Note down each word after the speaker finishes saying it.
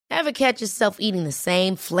Ever catch yourself eating the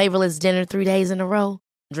same flavorless dinner 3 days in a row?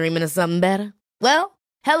 Dreaming of something better? Well,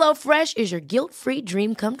 HelloFresh is your guilt-free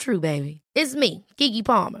dream come true, baby. It's me, Keke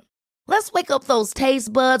Palmer. Let's wake up those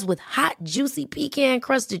taste buds with hot, juicy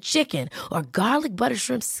pecan-crusted chicken or garlic butter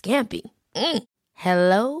shrimp scampi.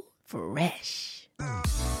 Hello Fresh.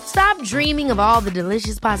 Stop dreaming of all the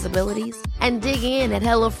delicious possibilities and dig in at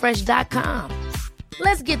HelloFresh.com.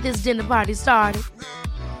 Let's get this dinner party started.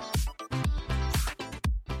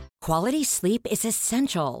 Quality sleep is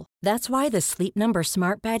essential. That's why the Sleep Number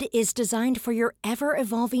Smart Bed is designed for your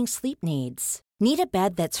ever-evolving sleep needs. Need a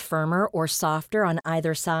bed that's firmer or softer on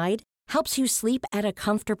either side? Helps you sleep at a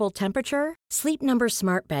comfortable temperature? Sleep Number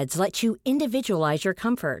Smart Beds let you individualize your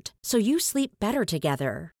comfort, so you sleep better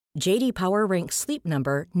together. J.D. Power ranks Sleep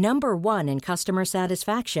Number number 1 in customer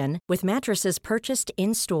satisfaction with mattresses purchased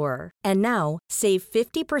in-store. And now, save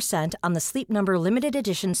 50% on the Sleep Number Limited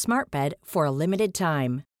Edition Smart Bed for a limited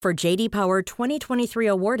time. For J.D. Power 2023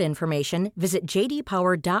 award information, visit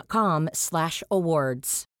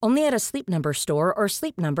jdpower.com/awards. Only at a Sleep Number store or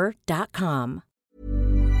sleepnumber.com.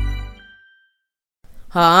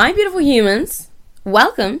 Hi, beautiful humans.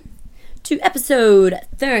 Welcome to episode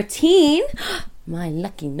 13, my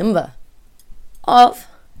lucky number, of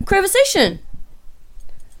Conversation.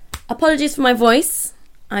 Apologies for my voice.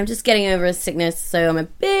 I'm just getting over a sickness, so I'm a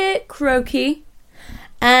bit croaky.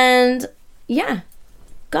 And yeah,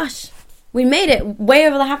 gosh, we made it way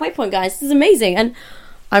over the halfway point, guys. This is amazing. And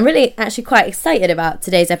I'm really actually quite excited about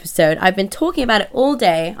today's episode. I've been talking about it all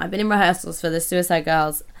day. I've been in rehearsals for the Suicide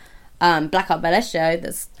Girls Blackout Ballet show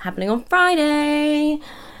that's happening on Friday.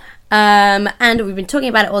 And we've been talking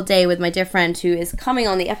about it all day with my dear friend who is coming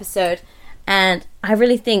on the episode. And I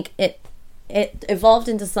really think it evolved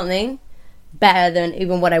into something better than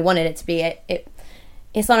even what I wanted it to be.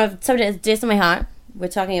 It's on a subject that's dear to my heart. We're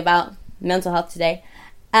talking about mental health today.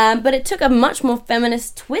 But it took a much more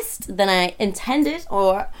feminist twist than I intended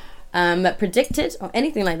or predicted or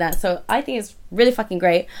anything like that. So I think it's really fucking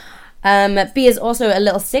great. B is also a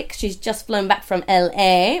little sick. She's just flown back from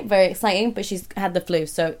LA. Very exciting, but she's had the flu,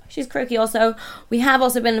 so she's croaky also. We have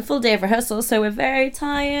also been a full day of rehearsal, so we're very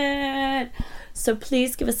tired. So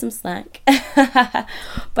please give us some slack.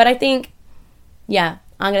 But I think, yeah,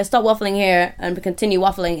 I'm going to stop waffling here and continue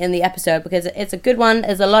waffling in the episode because it's a good one.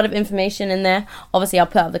 There's a lot of information in there. Obviously, I'll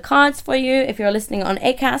put up the cards for you if you're listening on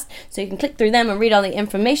Acast, so you can click through them and read all the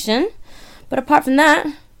information. But apart from that,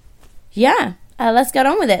 yeah. Let's get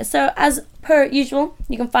on with it. So, as per usual,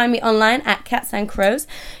 you can find me online at Cats and Crows,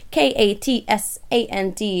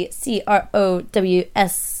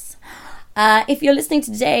 KATSANDCROWS. If you're listening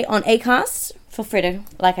today on Acast, feel free to,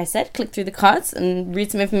 like I said, click through the cards and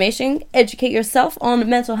read some information, educate yourself on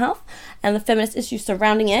mental health and the feminist issues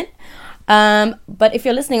surrounding it. But if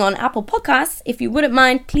you're listening on Apple Podcasts, if you wouldn't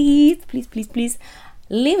mind, please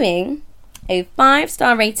leaving a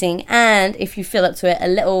 5-star rating, and if you feel up to it, a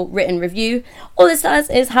little written review. All this does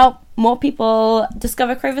is help more people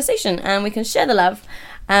discover Conversation, and we can share the love,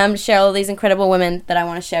 share all these incredible women that I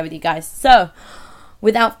want to share with you guys. So,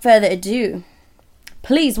 without further ado,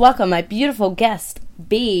 please welcome my beautiful guest,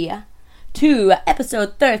 B, to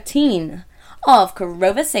episode 13 of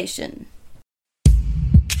Conversation.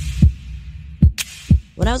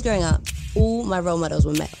 When I was growing up, all my role models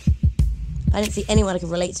were male. I didn't see anyone I could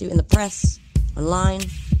relate to in the press, online,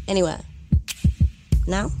 anywhere.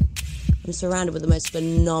 Now, I'm surrounded with the most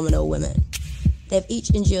phenomenal women. They've each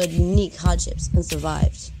endured unique hardships and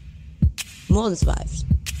survived. More than survived,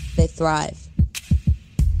 they thrive.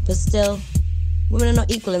 But still, women are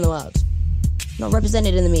not equal in the world, not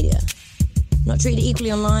represented in the media, not treated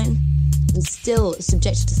equally online, and still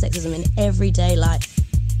subjected to sexism in everyday life.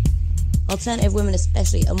 Alternative women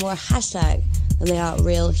especially are more a hashtag than they are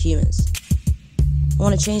real humans. I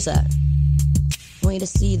want to change that. I want you to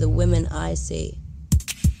see the women I see.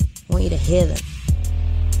 I want you to hear them.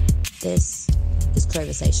 This is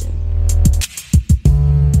Conversation.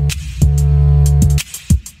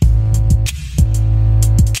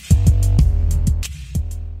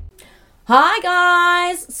 Hi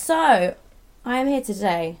guys! So, I am here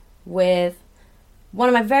today with one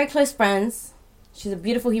of my very close friends. She's a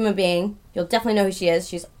beautiful human being. You'll definitely know who she is.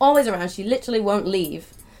 She's always around. She literally won't leave.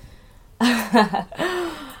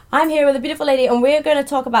 I'm here with a beautiful lady, and we're going to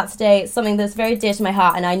talk about today something that's very dear to my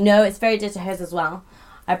heart, and I know it's very dear to hers as well.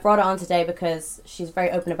 I brought her on today because she's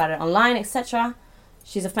very open about it online, etc.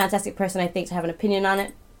 She's a fantastic person, I think, to have an opinion on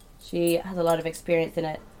it. She has a lot of experience in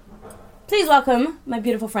it. Please welcome my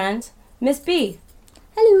beautiful friend, Miss B.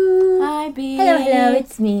 Hello. Hi, B. Hello,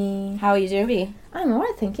 it's me. How are you doing, B? I'm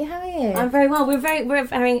alright, thank you. How are you? I'm very well. We're very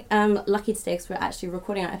lucky today because we're actually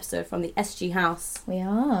recording our episode from the SG House. We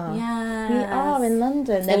are. Yeah. We are in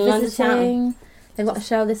London. They're In London visiting. They've got a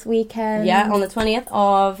show this weekend. Yeah, on the 20th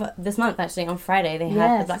of this month, actually, on Friday, they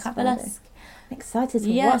had the Black Hat Burlesque. I'm excited to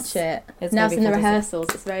Yes. watch it. It's now gonna it's be in the fantastic.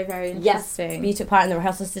 rehearsals. It's very, very Yes, interesting. you took part in the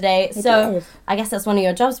rehearsals today. So I guess that's one of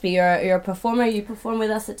your jobs, B. You're a performer. You perform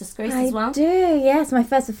with us at Disgrace as well. I do, yes. My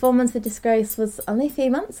first performance for Disgrace was only a few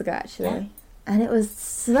months ago, actually. Yeah. And it was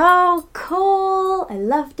so cool. I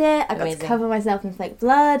loved it. I got Amazing. to cover myself in fake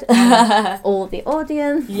blood. And all the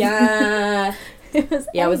audience. Yeah. It was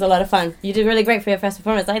Yeah, it was a lot of fun. You did really great for your first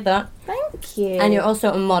performance, I thought. Thank you. And you're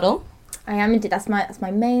also a model. I am indeed. That's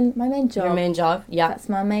my main job. Your main job, yeah. That's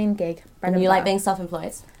my main gig. And you like being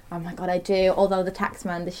self-employed. Oh my god, I do. Although the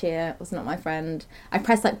taxman this year was not my friend. I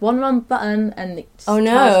pressed like one wrong button and it just charged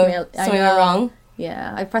me. So you're wrong.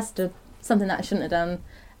 Yeah, I pressed something that I shouldn't have done,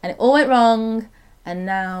 and it all went wrong. And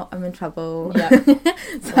now I'm in trouble. Yeah.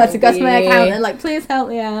 So I had to go to my accountant, like, please help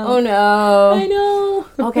me out. Oh no. I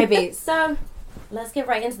know. Okay, B. So let's get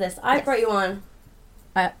right into this. I brought you on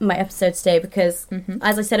my episode today because,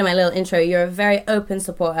 as I said in my little intro, you're a very open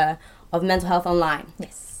supporter of mental health online.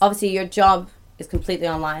 Yes. Obviously, your job is completely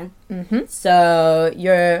online. Mm-hmm. So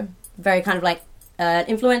you're very kind of like an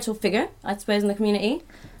influential figure, I suppose, in the community.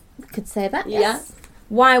 Could say that. Yes. Yeah.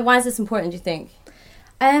 Why is this important, do you think?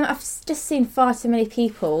 I've just seen far too many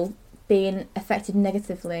people being affected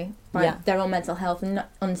negatively by their own mental health and not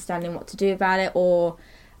understanding what to do about it. Or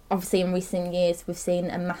obviously in recent years we've seen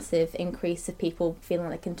a massive increase of people feeling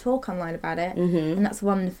like they can talk online about it, and that's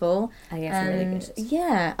wonderful. I guess it's really good.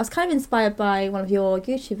 Yeah, I was kind of inspired by one of your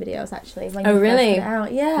YouTube videos actually. When Oh, you really? first put it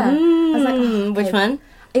out. Yeah. I was like, oh, which okay. one?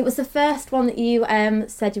 It was the first one that you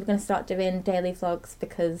said you were going to start doing daily vlogs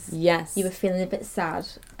because Yes. you were feeling a bit sad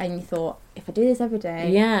and you thought, if I do this every day,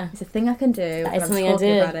 Yeah. it's a thing I can do. That and is I'm something I talking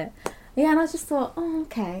did. about it. Yeah, and I just thought, oh,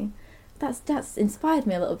 okay, that's inspired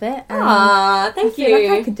me a little bit. And Aw, thank I feel you.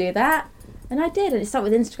 like I could do that, and I did. And it started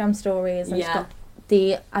with Instagram stories, and Yeah.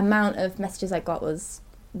 the amount of messages I got was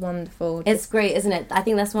wonderful. It's great, isn't it? I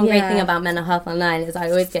think that's one great Yeah. thing about mental health online is I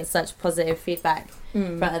always get such positive feedback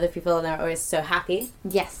from other people, and they're always so happy.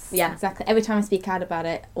 Yes, Yeah. exactly. Every time I speak out about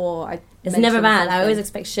it, or I It's mention never bad. I something- always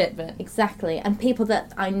expect shit, but exactly, and people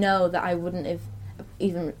that I know that I wouldn't have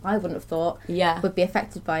thought yeah. would be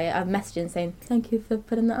affected by it. I've messaged and saying thank you for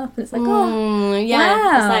putting that up, and it's like, oh, Yeah,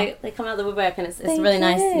 wow. it's like they come out of the woodwork and it's thank really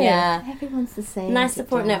nice. you. Yeah, Everyone's the same. nice deep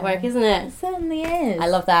support down. network, isn't it? It certainly is. I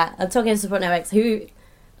love that. I'm talking to support networks. Who,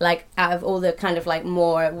 like, out of all the kind of like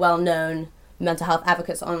more well-known mental health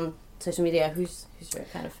advocates on social media, who's your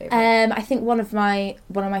kind of favorite? I think one of my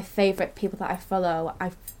favourite people that I follow, I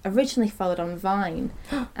originally followed on Vine,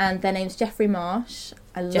 and their name's Jeffrey Marsh.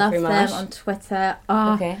 I Jeffrey love Marsh. them on Twitter.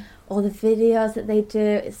 Oh, Okay. all the videos that they do,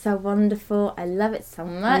 it's so wonderful. I love it so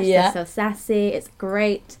much. Yeah. They're so sassy. It's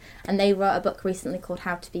great. And they wrote a book recently called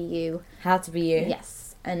How to Be You. How to be you.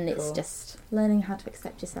 Yes, and it's Cool. just learning how to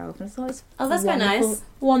accept yourself, and it's always Oh, that's quite nice.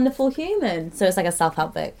 Wonderful human. So it's like a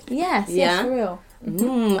self-help book. Yes, Yeah? yes, for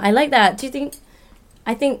real. I like that. Do you think?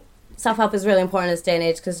 I think self-help is really important in this day and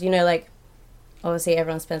age because, you know, like, obviously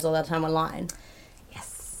everyone spends all their time online.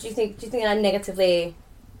 Yes. Do you think that negatively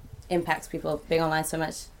impacts people being online so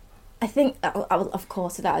much? I think, of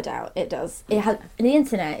course, without a doubt, it does. The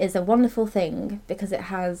internet is a wonderful thing because it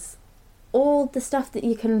has all the stuff that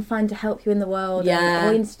you can find to help you in the world. Yeah. And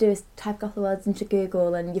all you need to do is type a couple of words into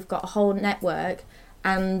Google, and you've got a whole network.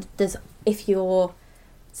 And if you're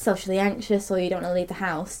socially anxious or you don't want to leave the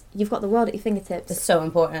house, you've got the world at your fingertips, It's so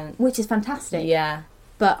important. which is fantastic. Yeah.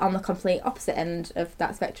 But on the complete opposite end of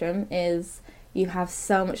that spectrum is you have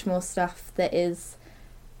so much more stuff that is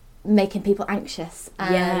making people anxious,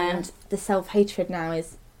 and Yeah. the self-hatred now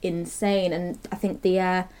is insane. And I think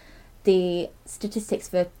the statistics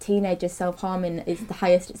for teenagers self-harming is the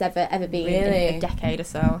highest it's ever been Really? in a decade or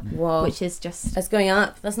so. Whoa. Which is just It's going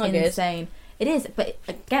up. That's not good. insane. It is, but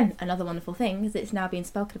again, another wonderful thing is it's now being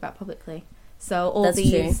spoken about publicly. So all That's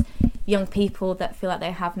these young people that feel like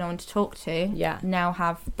they have no one to talk to Yeah. now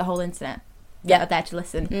have the whole internet Yeah. are there to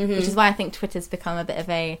listen, Mhm. which is why I think Twitter's become a bit of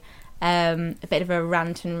a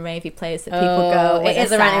rant and ravey place that people go. It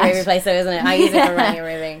is a ranting raving place, though, isn't it? I use it for ranting and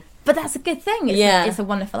raving. But that's a good thing. It's a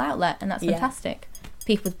wonderful outlet, and that's Yeah. fantastic.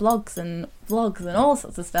 People with blogs and vlogs and all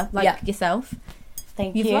sorts of stuff, like yourself.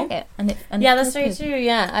 Thank You you. vlog it, and Yeah, it that's feels very good. true.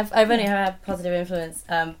 Yeah, I've only had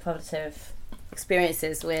positive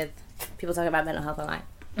experiences with people talking about mental health online.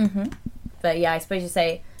 Mm-hmm. But yeah, I suppose you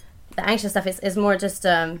say the anxious stuff is more just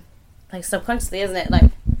like subconsciously, isn't it?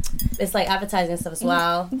 Like it's like advertising stuff as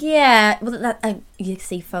well. Yeah, well, you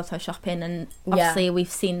see photoshopping, and obviously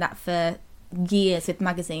we've seen that for years with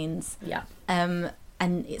magazines. Yeah.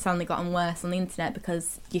 And it's only gotten worse on the internet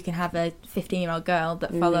because you can have a 15-year-old girl that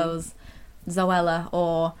follows Zoella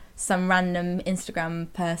or some random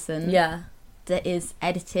Instagram person. Yeah. That is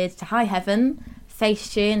edited to high heaven,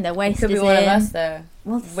 face tune, their waist Could is be one in. of us though.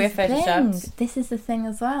 Well, we're photoshopped. This is the thing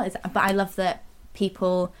as well. But I love that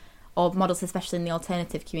people, or models especially in the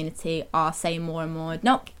alternative community, are saying more and more,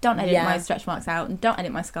 nope, don't edit my stretch marks out and don't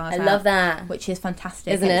edit my scars out. I love that. Which is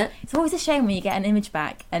fantastic. Isn't it? It's always a shame when you get an image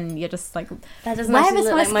back and you're just like, that doesn't where actually is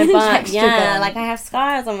look my like my skin butt. texture Yeah, gone? like I have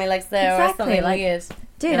scars on my legs there or something weird.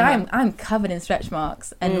 Dude, I'm covered in stretch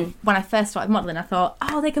marks, and when I first started modelling, I thought,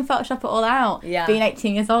 oh, they can Photoshop it all out. Yeah. Being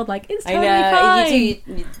 18 years old, like, it's totally I know.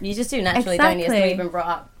 fine. You just do naturally, don't you? It's not even brought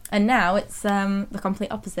up. And now it's the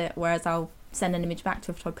complete opposite, whereas I'll send an image back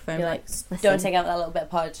to a photographer and You're be like, listen, don't take out that little bit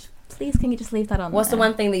of podge. please can you just leave that on What's there? the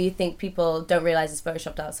one thing that you think people don't realise is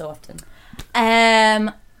photoshopped out so often?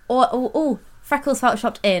 Freckles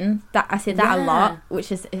photoshopped in. That I see that a Yeah. lot,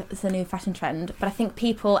 which is it's a new fashion trend. But I think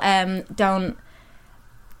people don't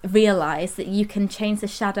realise that you can change the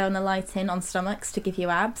shadow and the lighting on stomachs to give you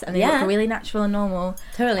abs, and they look really natural and normal.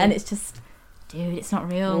 Totally. And it's just, dude, it's not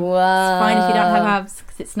real. Whoa. It's fine if you don't have abs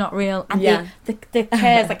because it's not real. And the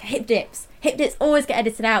curves, like hip dips always get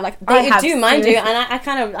edited out. Like Mine do, and I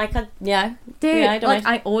kind of, yeah. Dude, yeah, I don't like know.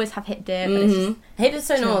 I always have hip dip. And it's just, Hip is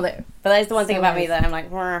so normal though. But that's the one thing So about me is. that I'm like,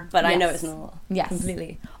 but I know it's normal. yes,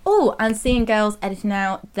 Completely. Oh, and seeing girls editing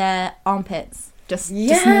out their armpits. Just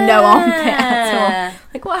no armpit at all.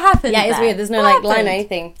 Like, what happened? Yeah, it's there? weird. There's no What line or happened?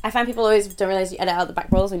 anything. I find people always don't realise you edit out the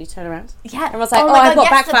back rolls when you turn around. Yeah. Everyone's like, my I've God, got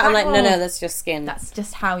back the fat. I'm like, roll. no, that's just skin. That's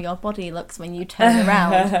just how your body looks when you turn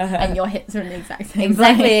around and your hips are in the exact same place.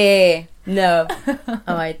 Exactly. No.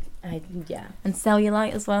 I yeah. And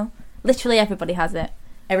cellulite as well. Literally everybody has it.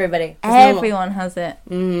 Everybody. Everyone has it.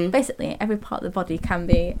 Mm-hmm. Basically, every part of the body can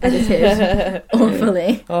be edited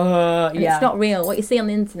awfully. And yeah. it's not real. What you see on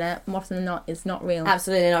the internet, more often than not, is not real.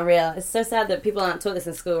 Absolutely not real. It's so sad that people aren't taught this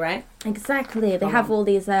in school, right? Exactly. They have all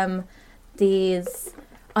these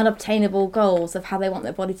unobtainable goals of how they want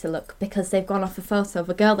their body to look because they've gone off a photo of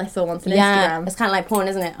a girl they saw once on Instagram. It's kind of like porn,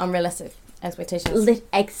 isn't it? Unrealistic expectations.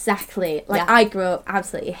 Exactly. Like, Yeah. I grew up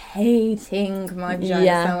absolutely hating my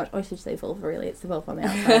vagina so much. Oh, I should say vulva, really. It's the vulva on the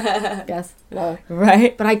outside. Yes. Lol.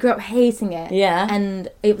 Right. But I grew up hating it. Yeah. And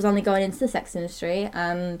it was only going into the sex industry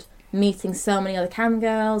and meeting so many other cam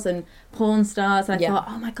girls and porn stars. And I thought,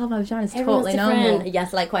 oh my God, my vagina's totally normal.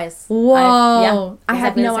 Yes, likewise. Whoa. I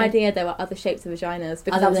had exactly no the same. idea there were other shapes of vaginas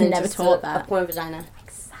because Other I was than never just taught a that. porn vagina.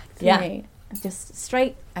 Exactly. Yeah. Just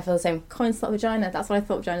straight I feel the same. coin slot vagina. That's what I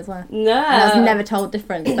thought vaginas were. No. And I was never told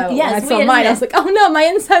different. So when I it's saw weird, mine, isn't I was like, oh no, my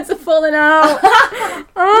insides are falling out.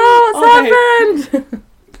 Oh, what's happened?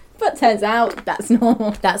 But turns out that's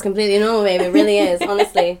normal. That's completely normal, babe. It really is,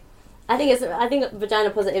 honestly. I think vagina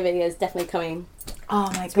positivity is definitely coming.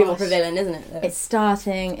 Oh my It's more gosh. prevalent, isn't it? It's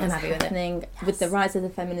starting, it's happy with it. happening with the rise of the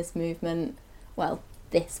feminist movement. Well,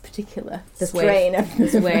 this particular This strain wave. of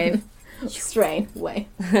This wave. strain way.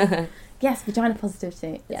 Yes, vagina positivity.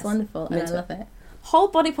 It's Yes. wonderful, and I Into it. love it. Whole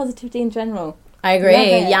body positivity in general. I agree. Love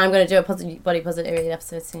it. Yeah, I'm going to do a body positivity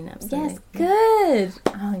episode soon. Absolutely. Yes, good.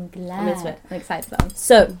 Oh, I'm glad. I'm into it. I'm excited for that one.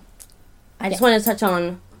 So, I just want to touch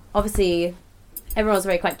on, obviously, everyone's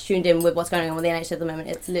very quite tuned in with what's going on with the NHS at the moment.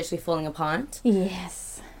 It's literally falling apart.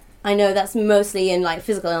 Yes. I know that's mostly in like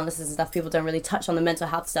physical illnesses and stuff. People don't really touch on the mental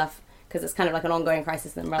health stuff because it's kind of like an ongoing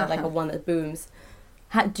crisis and rather like a one that booms.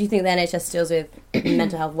 How, do you think the NHS deals with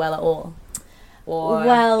mental health well at all? Or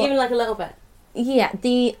Well- even like a little bit? Yeah,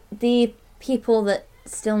 the people that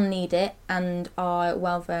still need it and are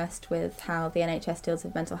well versed with how the NHS deals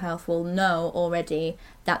with mental health will know already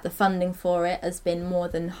that the funding for it has been more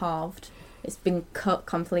than halved. It's been cut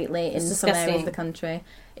completely in It's some areas disgusting. of the country.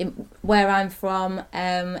 Where I'm from,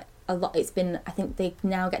 a lot. It's been. I think they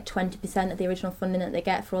now get 20% of the original funding that they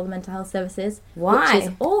get for all the mental health services. Why? Which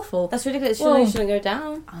is awful. That's ridiculous. Well- It shouldn't go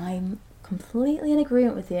down. I'm completely in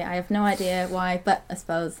agreement with you. I have no idea why, but I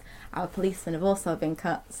suppose our policemen have also been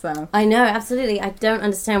cut. So I know, absolutely. I don't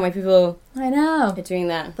understand why people I know. are doing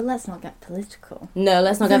that. But let's not get political. No,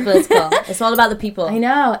 let's not get political. It's all about the people. I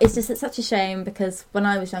know. It's such a shame because when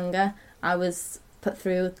I was younger, I was put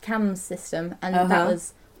through the CAMS system, and that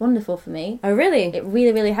was wonderful for me. Oh, really? It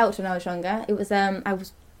really, really helped when I was younger. It was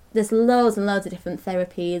there's loads and loads of different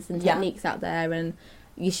therapies and techniques out there, and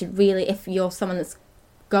you should really, if you're someone that's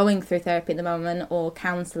going through therapy at the moment or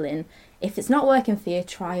counselling, if it's not working for you,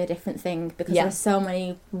 try a different thing because there are so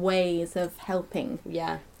many ways of helping.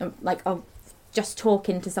 Yeah. Like just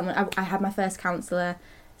talking to someone. I had my first counsellor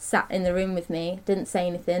sat in the room with me, didn't say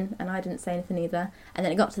anything, and I didn't say anything either. And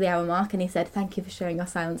then it got to the hour mark, and he said, "Thank you for sharing your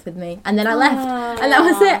silence with me." And then I left, and that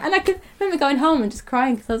was it. And I could remember going home and just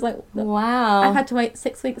crying because I was like, wow. I've had to wait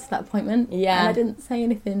 6 weeks for that appointment, Yeah. and I didn't say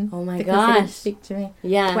anything. Oh my because he didn't gosh. speak to me.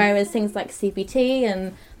 Yeah. Whereas things like CBT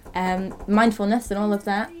and mindfulness and all of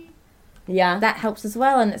that, Yeah. that helps as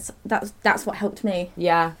well, and that's what helped me.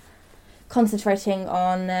 Yeah. Concentrating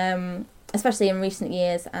on, especially in recent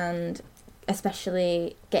years, and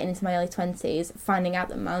especially getting into my early 20s, finding out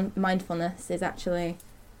that mindfulness is actually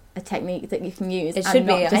a technique that you can use. It and should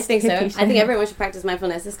not be. I just think so. hippie I think shit. everyone should practice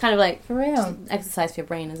mindfulness. It's kind of like For real. exercise for your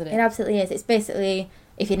brain, isn't It it? absolutely is. It's basically,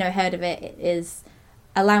 if you've never heard of it, it is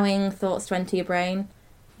allowing thoughts to enter your brain,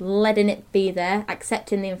 letting it be there,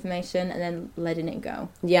 accepting the information, and then letting it go.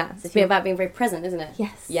 Yeah. It's about being very present, isn't it?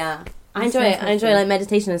 Yes. Yeah. I It's enjoy so it. I enjoy helpful. like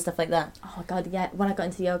meditation and stuff like that. Oh, God, yeah. When I got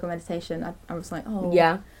into yoga meditation, I was like, oh,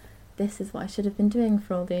 Yeah. this is what I should have been doing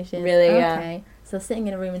for all these years. Really, yeah. Okay. So sitting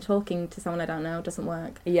in a room and talking to someone I don't know doesn't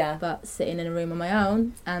work. Yeah. But sitting in a room on my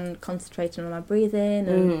own and concentrating on my breathing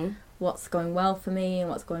and Mhm. what's going well for me and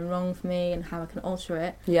what's going wrong for me and how I can alter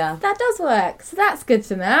it, Yeah. that does work. So that's good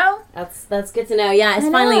to know. That's good to know. Yeah. It's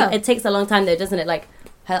I finally. know. It takes a long time though, doesn't it? Like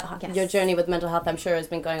Yes. your journey with mental health, I'm sure, has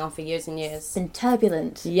been going on for years and years. It's been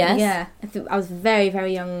turbulent. Yes? Yeah. I was very,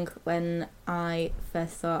 very young when I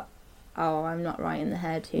first thought, oh, I'm not right in the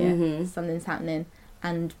head here. Mhm. Something's happening.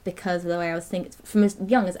 And because of the way I was thinking, from as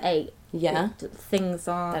young as 8, Yeah. things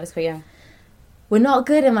are... That is quite young. were not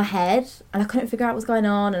good in my head, and I couldn't figure out what was going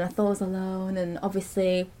on, and I thought I was alone. And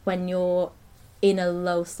obviously, when you're in a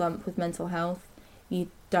low slump with mental health, you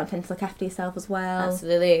don't tend to look after yourself as well.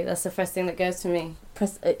 Absolutely. That's the first thing that goes to me.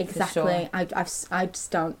 Exactly. sure. I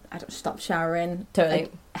just don't stop showering. Totally.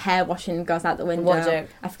 Hair washing goes out the window. What a joke.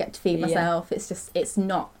 I forget to feed Yeah. myself. It's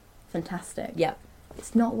not fantastic. Yeah.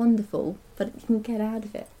 It's not wonderful, but you can get out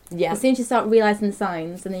of it. Yeah. As soon as you start realising the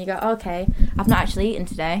signs, and then you go, okay, I've not actually eaten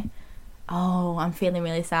today. Oh, I'm feeling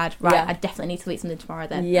really sad. Right, Yeah. I definitely need to eat something tomorrow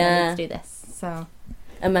then. Yeah. I need to do this. So,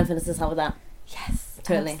 And mindfulness has helped with that. yes,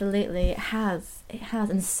 Totally. absolutely. It has. It has.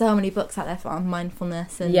 And so many books out there for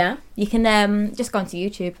mindfulness. And Yeah. you can just go onto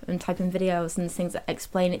YouTube and type in videos and things that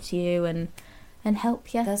explain it to you and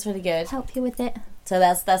help you. That's really good. Help you with it. So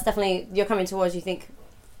that's definitely, you're coming towards, you think,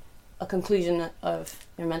 a conclusion of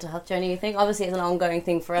your mental health journey, you think? Obviously it's an ongoing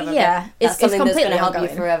thing forever. Yeah, but that's something that's going to completely help you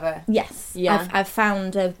ongoing. forever. Yes. Yeah. I've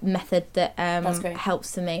found a method that That's great.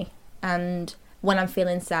 helps for me. And when I'm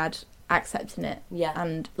feeling sad, accepting it. Yeah.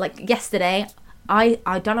 And like yesterday, I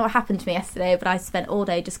don't know what happened to me yesterday, but I spent all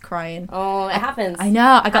day just crying. Oh, it happens. I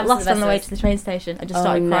know. I got Happens lost to the on the way best to the train station. I just Oh,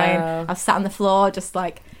 started crying. no. I was sat on the floor, just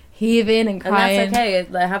like heaving and crying. And that's okay.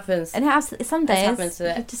 It happens. And it absolutely, some This days happens to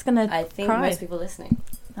you're just gonna I think cry. most people listening.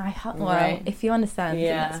 Well, Right. if you understand,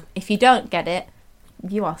 Yeah. if you don't get it,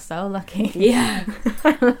 you are so lucky. Yeah.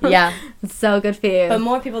 Yeah. It's so good for you. But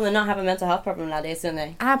more people than not have a mental health problem nowadays, don't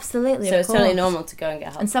they? Absolutely. So of it's totally course. normal to go and get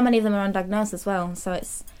help. And so many of them are undiagnosed as well. So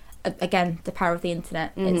it's again the power of the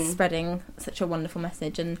internet. It's Mhm. spreading such a wonderful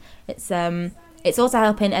message, and it's also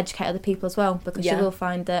helping educate other people as well, because Yeah. you will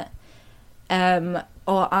find that,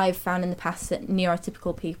 or I've found in the past that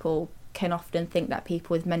neurotypical people can often think that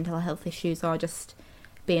people with mental health issues are just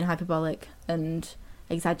being hyperbolic and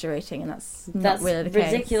exaggerating, and that's not really the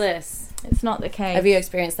case. ridiculous. It's not the case. Have you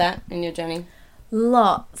experienced that in your journey?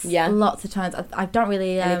 Lots, Yeah. lots of times. I don't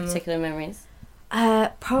really. Any particular memories?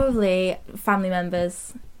 Probably family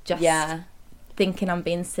members just Yeah. thinking I'm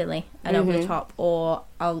being silly and over the Mhm. top, or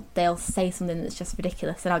they'll say something that's just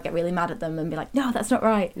ridiculous, and I'll get really mad at them and be like, no, that's not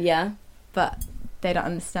right. Yeah. But they don't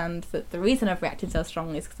understand that the reason I've reacted so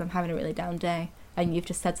strongly is because I'm having a really down day, and you've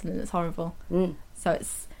just said something that's horrible. Mm. So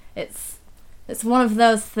it's one of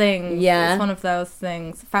those things. Yeah. It's one of those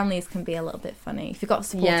things. Families can be a little bit funny. If you've got a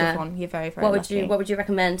supportive Yeah. one, you're very, very What lucky. would you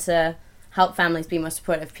recommend to help families be more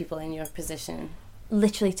supportive of people in your position?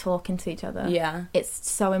 Literally talking to each other. Yeah. It's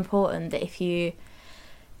so important that if you're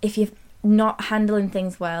not handling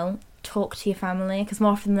things well, talk to your family, because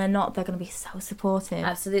more often than not, they're going to be so supportive.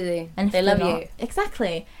 Absolutely. And if They they're love not- you.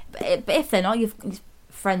 Exactly. But if they're not, you've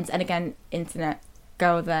friends, and again, internet,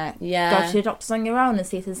 go there. Yeah. Go to your doctors on your own and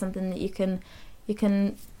see if there's something that you can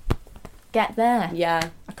get there. Yeah.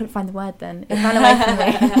 I couldn't find the word then. It ran away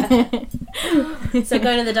from me. So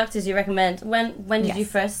going to the doctors, you recommend. When did Yes. you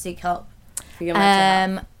first seek help for your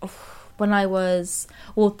mental health? When I was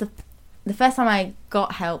the first time I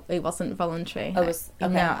got help, it wasn't voluntary. Oh, it was-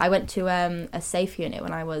 okay. No, I went to a safe unit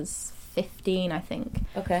when I was 15, I think,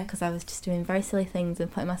 Okay. because I was just doing very silly things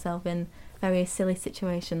and putting myself in very silly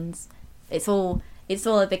situations. It's all it's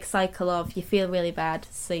all a big cycle of you feel really bad,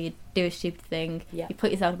 so you do a stupid thing, Yeah. you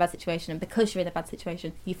put yourself in a bad situation, and because you're in a bad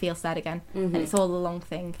situation, you feel sad again. And it's all a long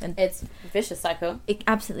thing. And It's a vicious cycle. it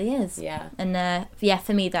absolutely is. Yeah. And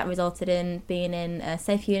for me, that resulted in being in a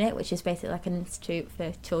safe unit, which is basically like an institute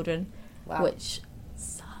for children, Wow. which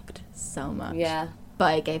sucked so much. Yeah.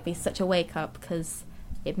 But it gave me such a wake up because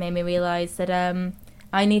it made me realise that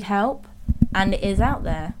I need help, and it is out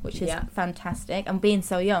there, which is Yeah. fantastic. And being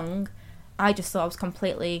so young, I just thought I was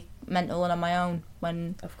completely mental and on my own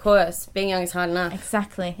when... Of course. Being young is hard enough.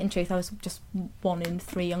 Exactly. In truth, I was just 1 in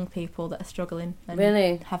 3 young people that are struggling and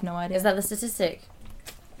Really? have no idea. Is that the statistic?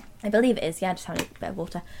 I believe it is, yeah, just having a bit of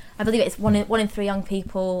water. I believe it's one in 3 young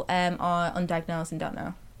people are undiagnosed and don't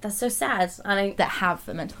know That's so sad. And that have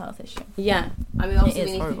a mental health issue. yeah. I mean,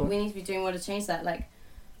 obviously, is horrible. we need to be doing more to change that. Like,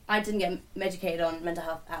 I didn't get educated on mental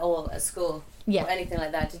health at all at school. Yeah. Or anything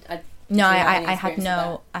like that. No, Do you have any I had experience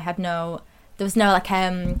with no, there was no like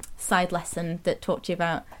side lesson that taught you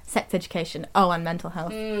about sex education. Oh, and mental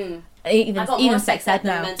health. I Even got more sex ed than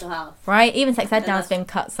now, mental health. right? Even sex ed And now has that's- been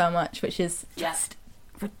cut so much, which is Yeah. just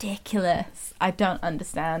ridiculous. I don't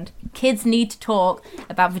understand. Kids need to talk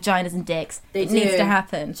about vaginas and dicks. They It needs do. to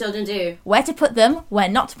happen. Children do. Where to put them, where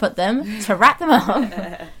not to put them, to wrap them up.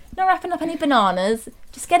 Not wrapping up any bananas.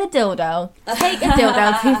 Just get a dildo. Take a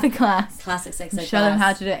dildo to the class. Classic sex ed Show them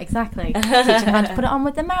how to do it, exactly. Teach them how to put it on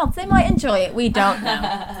with their mouths. They might enjoy it. We don't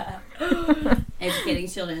know. Educating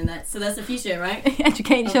children in that. So that's the future, right?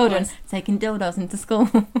 Educating Of children, course. taking dildos into school.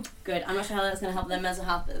 Good. I'm not sure how that's going to help their mental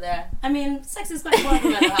health there. I mean, sex is quite important for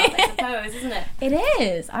mental health, I suppose, isn't it? It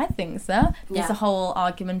is. I think so. There's Yeah. a whole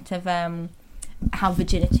argument of how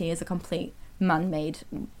virginity is a complete man-made,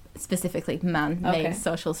 specifically man-made Okay.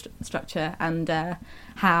 social structure, and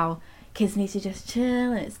how kids need to just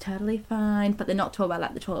chill and it's totally fine. But they're not taught about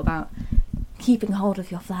that. They're taught about keeping hold of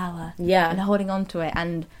your flower Yeah. and holding on to it,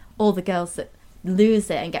 and all the girls that lose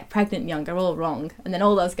it and get pregnant young are all wrong, and then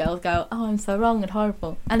all those girls go, oh, I'm so wrong and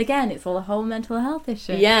horrible, and again it's all a whole mental health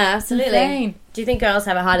issue. Yeah, It's absolutely. insane. Do you think girls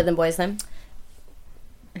have it harder than boys then?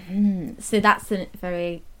 So that's a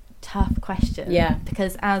very tough question, Yeah.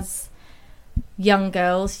 because as young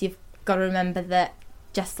girls you've got to remember that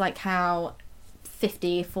just like how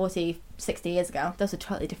 50, 40, 60 years ago, those are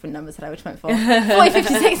totally different numbers that I would went for, 40,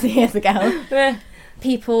 50, 60 years ago,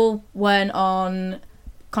 people weren't on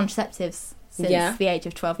contraceptives since Yeah. the age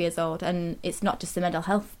of 12 years old, and it's not just the mental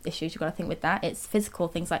health issues you've got to think with that, it's physical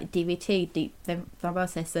things like DVT, deep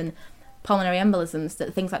thrombosis, and pulmonary embolisms,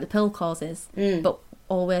 that things like the pill causes. But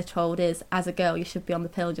all we're told is, as a girl, you should be on the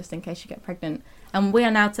pill just in case you get pregnant. And we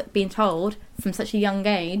are now being told from such a young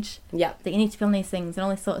age Yeah. that you need to be on these things and all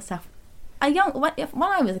this sort of stuff. When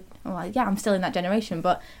I was, well, yeah, I'm still in that generation,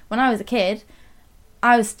 but when I was a kid,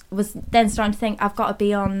 I was then starting to think, I've got to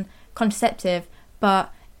be on contraceptive,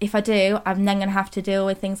 but if I do, I'm then going to have to deal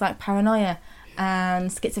with things like paranoia and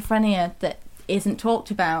schizophrenia that isn't talked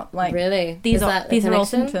about. Like, Really? these Is are that the all connection?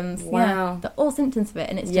 symptoms. Wow. Yeah, they're all symptoms of it,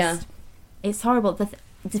 and it's Yeah. just, it's horrible.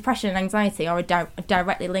 Depression and anxiety are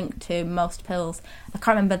directly linked to most pills. I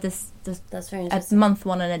can't remember this. That's very A interesting. month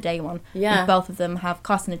one and a day one. Yeah. And both of them have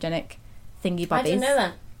carcinogenic thingy I bobbies. didn't know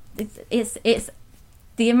that. It's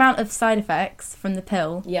the amount of side effects from the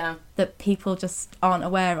pill Yeah. that people just aren't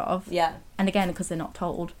aware of. Yeah. And again, because they're not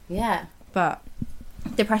told. Yeah. But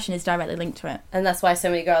depression is directly linked to it. And that's why so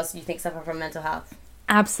many girls, you think, suffer from mental health.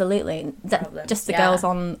 Absolutely. Problems, Just the yeah. girls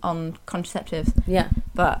on contraceptives. Yeah.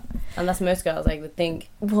 But And that's most girls, I would think.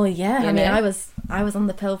 well, yeah. You I mean, know? I was on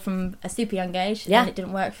the pill from a super young age, Yeah. and it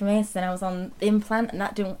didn't work for me. So then I was on the implant, and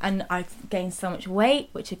that didn't. And I gained so much weight,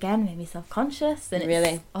 which again made me self-conscious. And it's,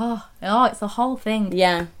 Really? oh, it's a whole thing.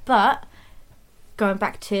 Yeah. But going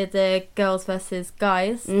back to the girls versus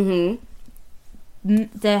guys, Mm-hmm.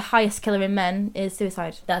 the highest killer in men is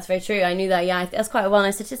suicide. That's very true. I knew that. Yeah, that's quite a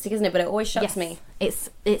well-known statistic, isn't it? But it always shocks me.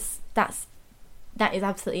 That is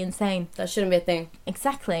absolutely insane. That shouldn't be a thing.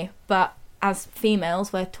 Exactly. But as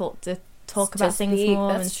females, we're taught to talk To about things speak,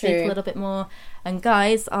 more that's and speak true. a little bit more, and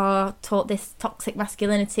guys are taught this toxic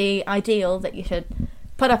masculinity ideal that you should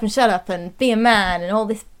put up and shut up and be a man and all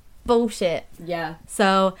this bullshit. Yeah.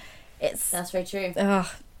 So it's That's very true.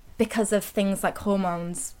 because of things like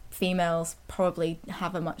hormones, females probably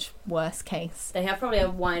have a much worse case. They have probably a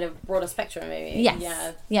wider, broader spectrum, maybe.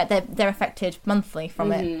 Yes. Yeah, they're affected monthly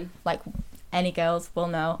from it. Mhm. Like any girls will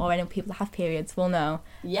know, or any people that have periods will know,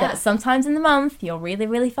 Yeah. that sometimes in the month you're really,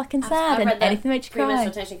 really fucking sad, I've and read that anything makes you cry.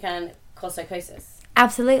 premenstrual tension can cause psychosis.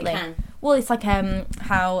 Absolutely. It can. Well, it's like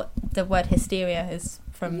how the word hysteria is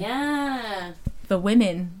from Yeah. the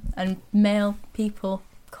women, and male people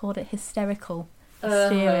called it hysterical.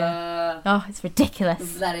 hysteria. Oh, it's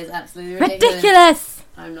ridiculous. That is absolutely ridiculous. Ridiculous!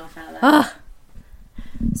 I'm not a fan of that. Oh.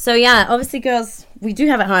 So yeah, obviously girls, we do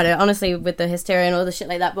have it harder, honestly, with the hysteria and all the shit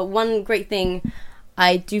like that. But one great thing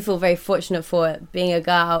I do feel very fortunate for being a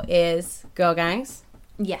girl is girl gangs.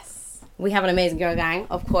 Yes. We have an amazing girl gang,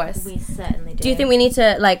 of course. We certainly do. Do you think we need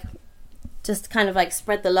to, like, just kind of, like,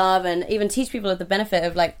 spread the love and even teach people of the benefit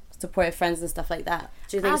of, like, supportive friends and stuff like that?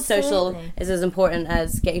 Do you think social is as important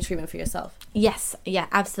as getting treatment for yourself? Yes, yeah,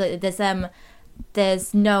 absolutely.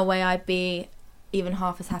 There's no way I'd be even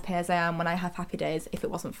half as happy as I am when I have happy days if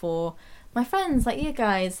it wasn't for my friends like you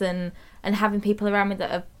guys and having people around me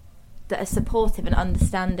that are supportive and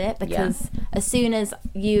understand it, because as soon as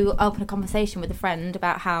you open a conversation with a friend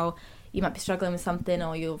about how you might be struggling with something,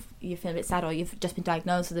 or you feel a bit sad, or you've just been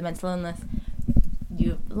diagnosed with a mental illness,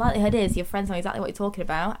 the likelihood is your friends know exactly what you're talking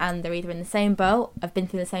about, and they're either in the same boat, have been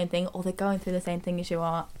through the same thing, or they're going through the same thing as you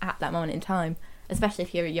are at that moment in time, especially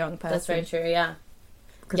if you're a young person. That's very true, yeah.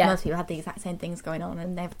 Because most people have the exact same things going on,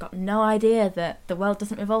 and they've got no idea that the world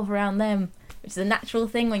doesn't revolve around them, which is a natural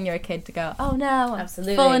thing when you're a kid to go, oh no, I'm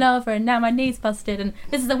falling over and now my knee's busted and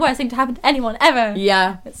this is the worst thing to happen to anyone ever.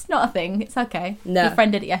 Yeah. It's not a thing. It's okay. No. Your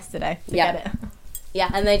friend did it yesterday. Forget it.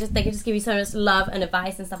 Yeah, and they can just give you so much love and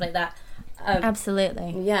advice and stuff like that.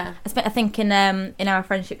 Absolutely. Yeah. I think in our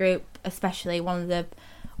friendship group, especially, one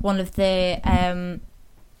of the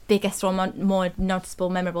biggest or more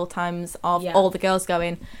noticeable, memorable times of all the girls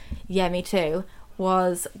going, yeah, me too,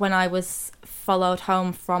 was when I was followed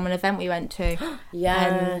home from an event we went to.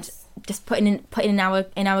 And just putting in our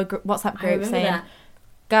WhatsApp group saying, that.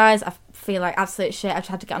 Guys, I feel like absolute shit. I've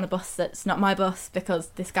had to get on a bus that's not my bus because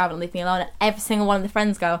this guy won't leave me alone. And every single one of the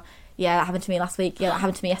friends go, yeah, that happened to me last week. Yeah, that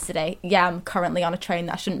happened to me yesterday. Yeah, I'm currently on a train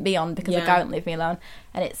that I shouldn't be on because the guy won't leave me alone.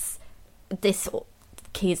 And this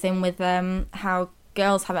keys in with how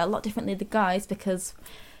girls have it a lot differently than guys, because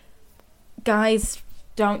guys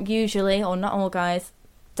don't usually, or not all guys,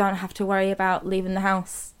 don't have to worry about leaving the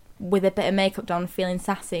house with a bit of makeup done feeling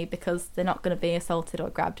sassy because they're not going to be assaulted or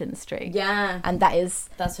grabbed in the street. Yeah. And that's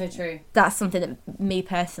so true. That's something that me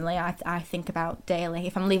personally, I think about daily.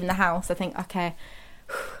 If I'm leaving the house, I think, okay,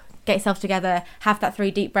 get yourself together, have that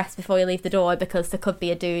 3 deep breaths before you leave the door, because there could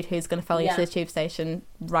be a dude who's going to follow you to the tube station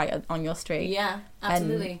right on your street. Yeah,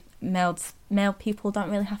 absolutely. And male people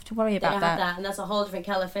don't really have to worry about that. And that's a whole different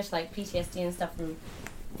kettle of fish, like PTSD and stuff from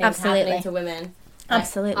things Absolutely. happening to women.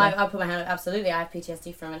 Absolutely. I'll put my hand up. Absolutely, I have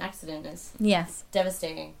PTSD from an accident. It's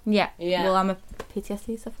devastating. Yeah. Yeah. Well, I'm a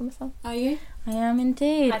PTSD sufferer myself. Are you? I am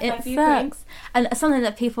indeed. High five It sucks. And something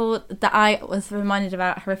that I was reminded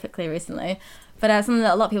about horrifically recently, but something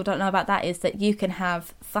that a lot of people don't know about that is that you can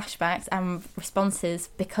have flashbacks and responses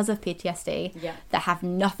because of PTSD that have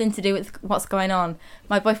nothing to do with what's going on.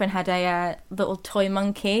 My boyfriend had a little toy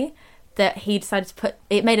monkey that he decided to put,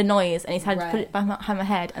 it made a noise, and he decided to put it behind my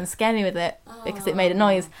head and scare me with it because it made a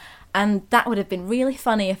noise. And that would have been really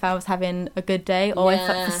funny if I was having a good day, or if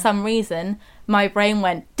for some reason my brain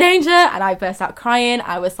went, danger, and I burst out crying.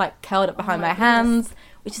 I was like curled up behind my hands,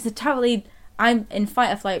 which is I'm in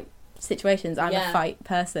fight or flight situations, I'm a fight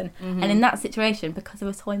person. And in that situation, because of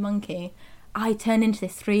a toy monkey, I turned into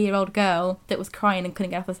this 3-year-old girl that was crying and couldn't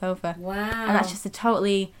get off the sofa. Wow. And that's just a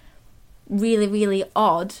totally really, really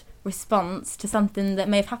odd response to something that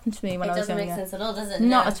may have happened to me when I was younger. It doesn't make sense at all, does it?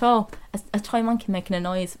 Not at all. A toy monkey making a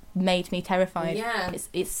noise made me terrified. Yeah.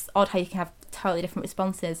 It's odd how you can have totally different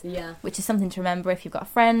responses. Yeah. Which is something to remember if you've got a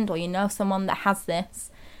friend or you know someone that has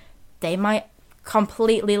this. They might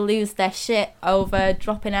completely lose their shit over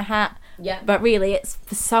dropping a hat. Yeah. But really, it's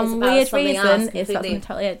for some weird reason, it's something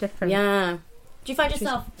totally different. Yeah. Do you find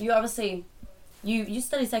yourself, you obviously, you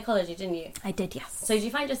studied psychology, didn't you? I did, yes. So do you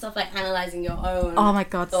find yourself like analysing your own Oh my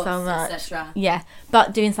god, thoughts, so much. etc.? Yeah,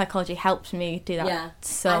 but doing psychology helped me do that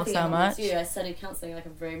so much. I studied counselling, like a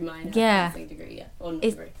very minor counselling degree. Or not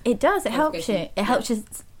degree. It does, it helps you. It helps you,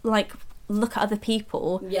 like, look at other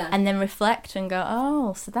people and then reflect and go,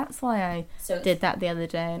 oh, so that's why I did that the other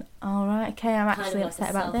day. And, all right, okay, I'm actually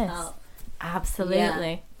upset about this.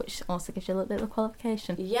 Absolutely. Which also gives you a little bit of a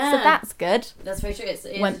qualification. Yeah. So that's good. That's very true.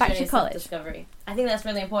 It went back to college. Self-discovery. I think that's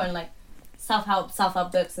really important, like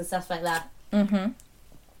self-help books and stuff like that. Mm-hmm.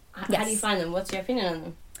 How do you find them? What's your opinion on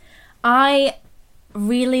them? I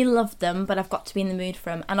really love them, but I've got to be in the mood for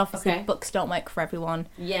them. And obviously books don't work for everyone.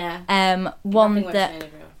 Yeah. One that...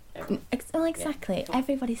 Well, exactly. Yeah.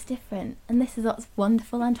 Everybody's different. And this is what's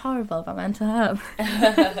wonderful and horrible about mental health.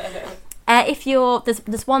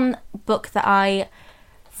 There's one book that I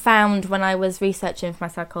found when I was researching for my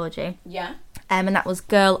psychology. Yeah. And that was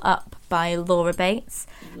Girl Up by Laura Bates.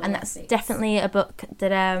 And that's definitely a book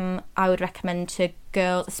that I would recommend to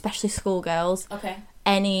girls, especially schoolgirls. Okay.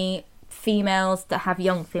 Any females that have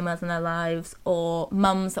young females in their lives, or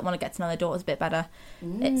mums that want to get to know their daughters a bit better.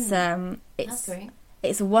 That's great.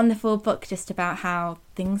 It's a wonderful book just about how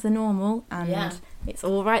things are normal, and it's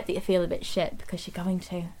all right that you feel a bit shit because you're going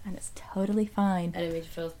to, and it's totally fine. And it makes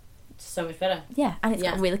you feel so much better. Yeah, and it's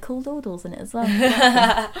got really cool doodles in it as well.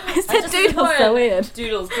 I said doodles so weird.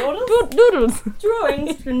 Doodles. Doodles.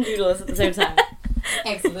 Drawings and doodles at the same time.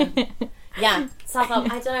 Excellent. Yeah,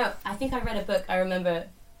 self-help. I don't know. I think I read a book. I remember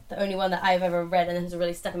the only one that I've ever read and has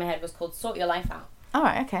really stuck in my head was called Sort Your Life Out. All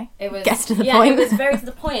right, okay. It was gets to the point. It was very to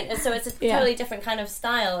the point. And so it's a totally different kind of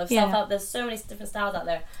style of self-help. There's so many different styles out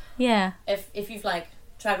there. Yeah. If you've like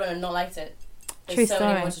tried one and not liked it, there's True so story.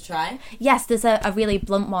 many more to try. Yes, there's a really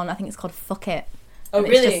blunt one. I think it's called Fuck It. Oh, and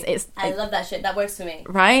really? I love that shit. That works for me.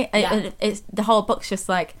 Right? Yeah. It's the whole book's just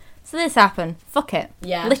like, so this happened. Fuck it.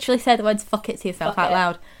 Yeah. Literally say the words fuck it to yourself out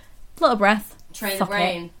loud. Blow a breath. Train fuck the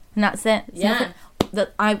brain. It, and that's it. It's Yeah. nothing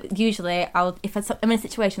that if I'm in a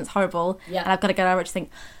situation that's horrible and I've got to get over it, just think,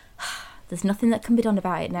 there's nothing that can be done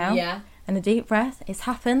about it now. Yeah. And a deep breath. It's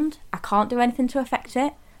happened. I can't do anything to affect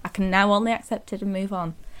it. I can now only accept it and move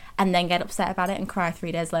on. And then get upset about it and cry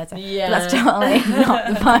 3 days later. Yeah. But that's totally not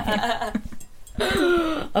the vibe.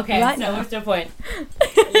 Okay, Right so now. what's your point?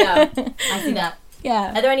 Yeah, I see that.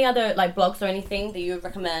 Yeah. Are there any other like blogs or anything that you would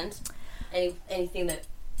recommend? Anything that...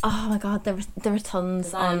 Oh my god, there are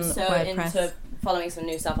tons on I'm so WordPress. into following some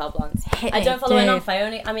new self-help blogs. Hit I me, don't follow dude. enough.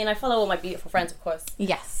 I follow all my beautiful friends, of course.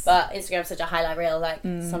 Yes. But Instagram's such a highlight reel. Like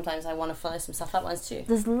sometimes I want to follow some self-help ones too.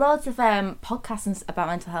 There's loads of podcasts about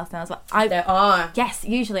mental health now as well. There are. Yes,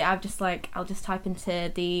 usually I'll just type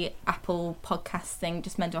into the Apple podcast thing,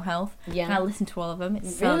 just mental health. Yeah. And I'll listen to all of them.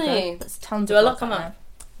 It's so Really? good. There's tons Do of a lot blogs come out up?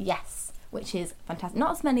 there. Yes, which is fantastic.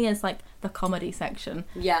 Not as many as like the comedy section.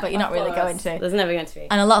 Yeah, But you're not really course. going to. There's never going to be.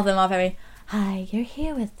 And a lot of them are very, hi, you're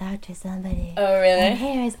here with Dr. Somebody. Oh, really? And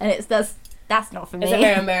here is, and it's that's not for me. Is it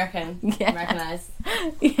very American? Yeah. Americanized.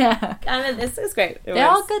 Yeah. I mean, it's great. It They're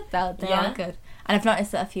all works. good though. They're Yeah. all good. And I've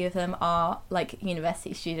noticed that a few of them are like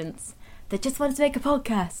university students that just wanted to make a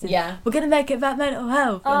podcast. And Yeah. we're going to make it about mental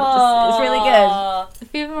health. And it's really good. A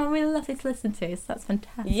few of them are really lovely to listen to, so that's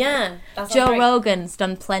fantastic. Yeah. That's Joe great. Rogan's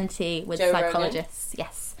done plenty with Joe Rogan? psychologists.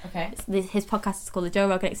 Yes. Okay. His podcast is called The Joe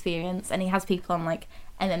Rogan Experience, and he has people on like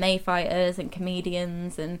MMA fighters and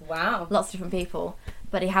comedians and Wow. lots of different people.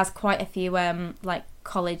 But he has quite a few like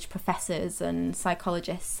college professors and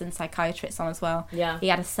psychologists and psychiatrists on as well. Yeah. He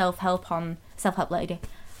had a self-help lady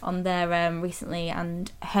on there recently,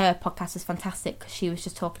 and her podcast was fantastic because she was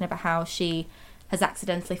just talking about how she has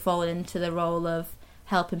accidentally fallen into the role of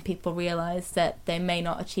helping people realise that they may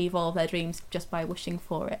not achieve all of their dreams just by wishing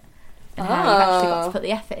for it. And how you've actually got to put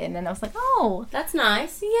the effort in. And I was like, oh, That's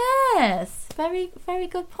nice. yes, very, very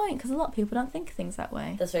good point, because a lot of people don't think of things that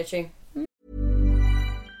way. That's very true.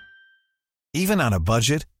 Even on a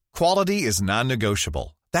budget, quality is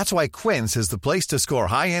non-negotiable. That's why Quince is the place to score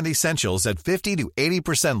high-end essentials at 50 to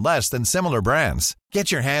 80% less than similar brands.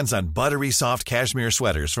 Get your hands on buttery soft cashmere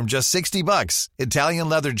sweaters from just $60, Italian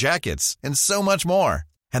leather jackets, and so much more.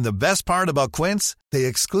 And the best part about Quince, they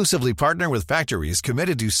exclusively partner with factories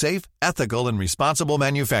committed to safe, ethical, and responsible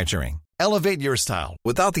manufacturing. Elevate your style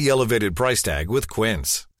without the elevated price tag with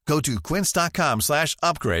Quince. Go to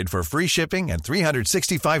quince.com/upgrade for free shipping and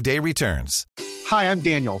 365-day returns. Hi, I'm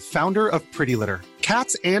Daniel, founder of Pretty Litter.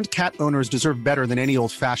 Cats and cat owners deserve better than any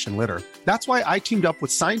old-fashioned litter. That's why I teamed up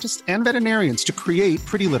with scientists and veterinarians to create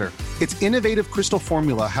Pretty Litter. Its innovative crystal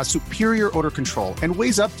formula has superior odor control and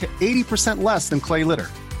weighs up to 80% less than clay litter.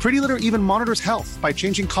 Pretty Litter even monitors health by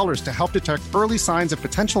changing colors to help detect early signs of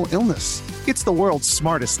potential illness. It's the world's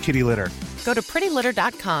smartest kitty litter. Go to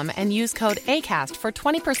prettylitter.com and use code ACAST for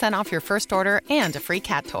 20% off your first order and a free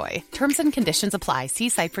cat toy. Terms and conditions apply. See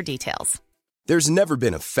site for details. There's never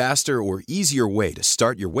been a faster or easier way to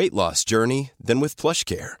start your weight loss journey than with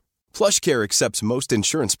PlushCare. PlushCare accepts most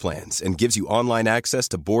insurance plans and gives you online access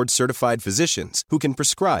to board-certified physicians who can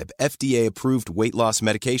prescribe FDA-approved weight loss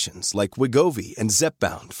medications like Wegovy and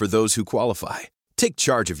Zepbound for those who qualify. Take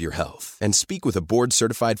charge of your health and speak with a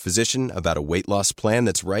board-certified physician about a weight loss plan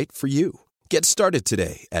that's right for you. Get started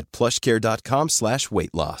today at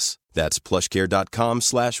plushcare.com/weight loss. That's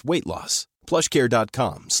plushcare.com/weight loss.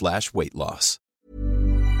 plushcare.com/weight loss.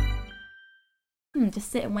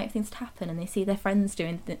 Just sit and wait for things to happen, and they see their friends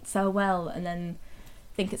doing it so well, and then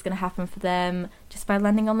think it's going to happen for them just by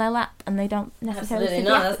landing on their lap, and they don't necessarily Absolutely see the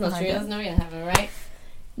not. effort That's not behind true. it. That's not going to happen, right?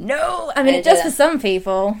 No, I mean, I it does do for that. some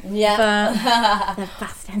people. Yeah. But they're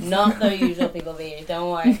bastards. Not the usual people, B.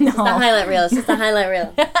 Don't worry. It's No. just a highlight reel. It's just a highlight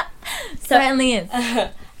reel. certainly is.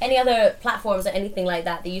 Any other platforms or anything like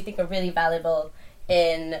that you think are really valuable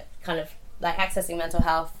in kind of like accessing mental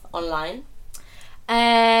health online?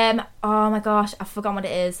 Oh my gosh, I've forgotten what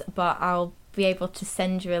it is, but I'll be able to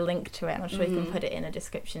send you a link to it, and I'm sure you can put it in a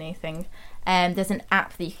description-y thing. There's an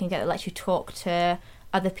app that you can get that lets you talk to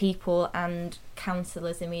other people and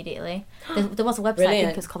counsellors immediately. There was a website, I think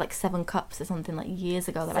it was called like 7 Cups or something, like years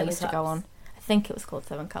ago that I used to go on. I think it was called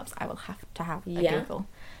 7 Cups. I will have to have a Google.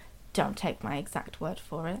 Don't take my exact word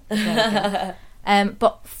for it.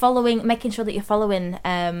 But making sure that you're following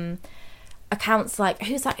accounts like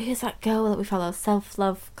who's that girl that we follow?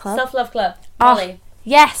 Self-Love Club. Molly.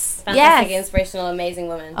 Yes. Fantastic, inspirational, amazing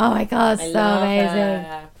woman. Oh my god, so amazing.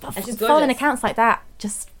 And she's gorgeous. Following accounts like that,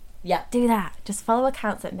 just do that. Just follow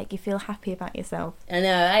accounts that make you feel happy about yourself. I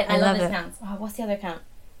know. I love those accounts. Oh, what's the other account?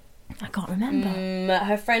 I can't remember.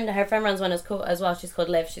 Her friend runs one as well. She's called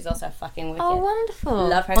Liv. She's also fucking wicked. Oh, wonderful.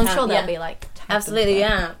 Love her I'm account. sure there'll be like absolutely,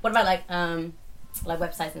 yeah. What about like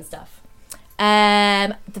websites and stuff?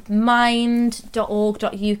 The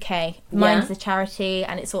mind.org.uk. Mind's the charity,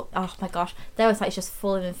 and it's all, oh my gosh, their website is just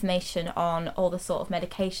full of information on all the sort of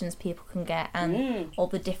medications people can get and all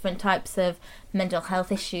the different types of mental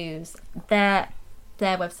health issues. Their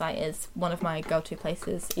website is one of my go-to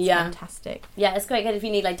places. It's fantastic. Yeah, it's quite good if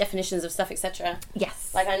you need like definitions of stuff, etc.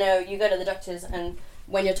 Yes. Like I know you go to the doctors, and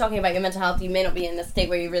when you're talking about your mental health, you may not be in a state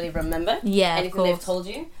where you really remember anything they've told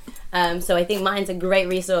you. So I think Mind's a great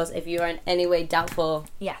resource if you are in any way doubtful.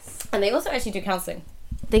 Yes. And they also actually do counselling.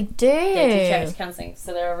 They do. They do charity counselling,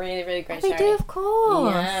 so they're a really, really great charity. They do, of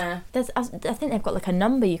course. Yeah. I think they've got like a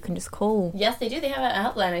number you can just call. Yes, they do. They have a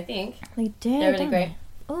helpline, I think. They do. They're really great.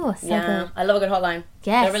 Oh, so good. I love a good hotline.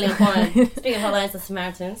 Yes. They're really important. Speaking of hotlines, the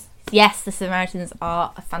Samaritans. Yes, the Samaritans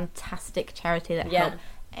are a fantastic charity that help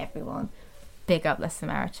everyone. Big up the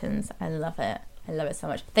Samaritans. I love it. I love it so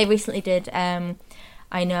much. They recently did,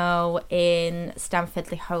 I know in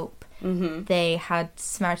Stamford-le-Hope, they had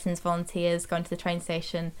Samaritans volunteers going to the train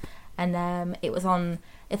station, and it was on,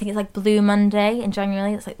 I think it's like Blue Monday in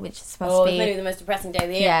January, it's like, which is supposed to be... Oh, it's maybe the most depressing day of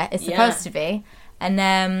the year. Yeah, it's supposed to be.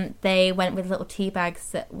 And they went with little tea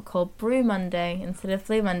bags that were called Brew Monday instead of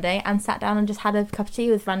Blue Monday, and sat down and just had a cup of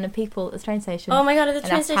tea with random people at the train station. Oh my god, at the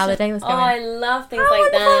train station. That's how the day was going. Oh, I love things how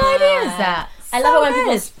like that. How wonderful idea is that? I love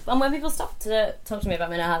it when people stop to talk to me about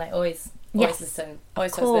mental health. I always listen.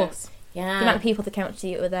 Always of course. Yeah. The amount of people that came up to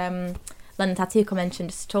you with London Tattoo Convention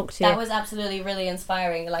just to talk to you. That was absolutely really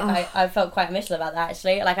inspiring. Like I felt quite emotional about that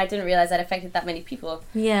actually. Like I didn't realise that affected that many people.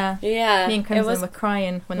 Yeah. Yeah. Me and Crimson were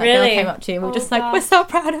crying when that girl came up to you. We were just like, we're so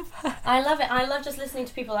proud of her. I love it. I love just listening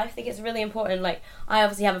to people. I think it's really important. Like I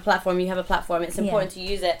obviously have a platform, you have a platform. It's important to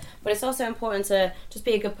use it. But it's also important to just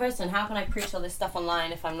be a good person. How can I preach all this stuff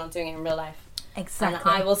online if I'm not doing it in real life? Exactly.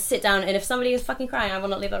 And I will sit down, and if somebody is fucking crying, I will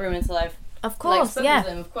not leave that room until I've spoken to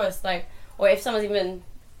them, of course. Like, or if someone's even,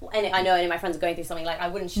 I know any of my friends are going through something, like I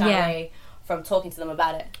wouldn't shy away from talking to them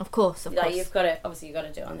about it. Of course. Like you've got to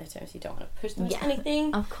do it on their terms. You don't want to push them to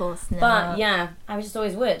anything. Of course, no. But I just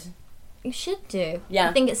always would. You should do. Yeah.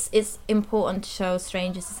 I think it's important to show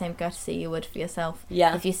strangers the same courtesy you would for yourself.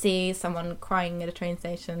 Yeah. If you see someone crying at a train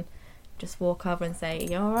station, just walk over and say,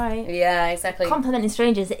 "You're all right." Yeah, exactly. Complimenting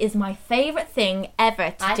strangers is my favourite thing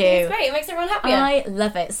ever to do. I think it's great. It makes everyone happier. I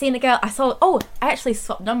love it. Seeing a girl, I actually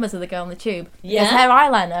swapped numbers with a girl on the tube. Yeah. Because her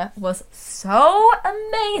eyeliner was so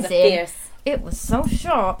amazing. Fierce. It was so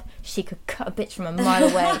sharp, she could cut a bitch from a mile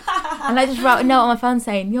away. And I just wrote a note on my phone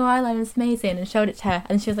saying, "Your eyeliner is amazing," and showed it to her.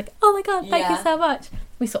 And she was like, "Oh my god, thank you so much."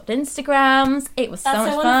 We swapped Instagrams. It was so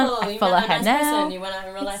much fun. I follow her now. You went out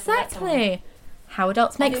in real life. Exactly. How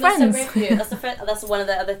adults make friends. friends. That's so great for you. That's one of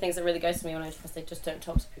the other things that really goes to me when I just don't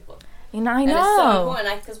talk to people. I know. And it's so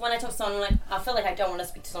important because when I talk to someone, I feel like I don't want to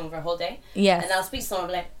speak to someone for a whole day. Yes. And I'll speak to someone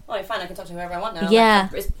and be like, "Oh, fine, I can talk to whoever I want now." Yeah.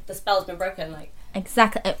 Like, the spell's been broken. Like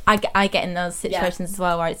exactly. I get in those situations as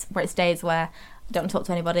well where it's days where I don't talk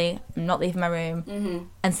to anybody. I'm not leaving my room.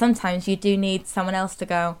 And sometimes you do need someone else to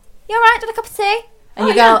go, "You all right? Did a cup of tea?" And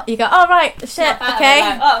you go, "Oh right, shit, okay."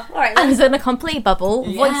 Like, oh, all right. I was in a complete bubble.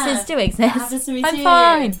 Voices do exist. That happens to me I'm too.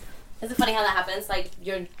 fine. Isn't it funny how that happens? Like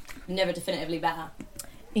you're never definitively better.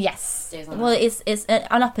 Yes. Well, it's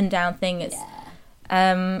an up and down thing. It's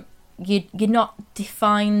you're not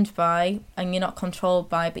defined by and you're not controlled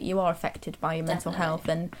by, but you are affected by your mental health.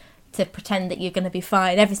 And to pretend that you're going to be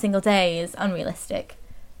fine every single day is unrealistic.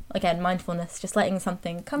 Again, mindfulness, just letting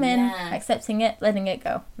something come in, accepting it, letting it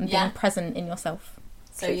go, and being present in yourself.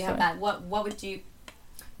 So you have that.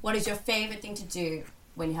 What is your favourite thing to do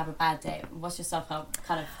when you have a bad day? What's your self-help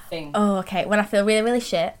kind of thing? Oh, okay. When I feel really, really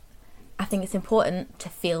shit, I think it's important to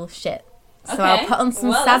feel shit. So okay. I'll put on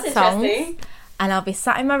some sad songs and I'll be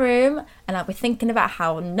sat in my room and I'll be thinking about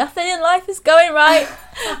how nothing in life is going right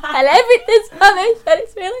and everything's rubbish and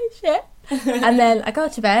it's really shit. And then I go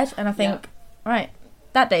to bed and I think, right,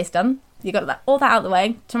 that day's done. You got all that out of the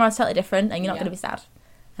way. Tomorrow's totally different and you're not going to be sad.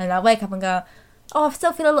 And I'll wake up and go, oh, I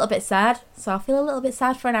still feel a little bit sad. So I'll feel a little bit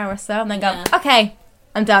sad for an hour or so and then go, okay,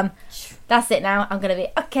 I'm done. That's it now. I'm going to be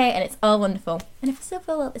okay and it's all wonderful. And if I still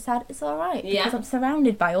feel a little bit sad, it's all right. Because I'm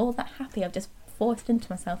surrounded by all that happy I've just forced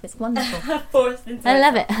into myself. It's wonderful. I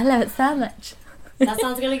love it. I love it so much. That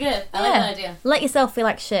sounds really good. I like that idea. Let yourself feel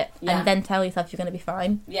like shit and then tell yourself you're going to be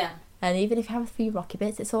fine. Yeah. And even if you have a few rocky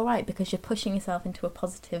bits, it's all right because you're pushing yourself into a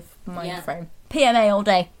positive mind frame. PMA all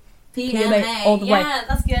day. PMA all the way. Yeah,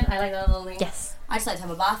 that's good. I like that little thing. Yes. I just like to have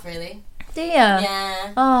a bath, really. Do you?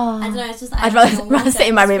 Yeah. Oh. I don't know, it's just... I'd rather sit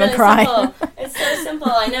in my room and cry. Simple. It's so simple.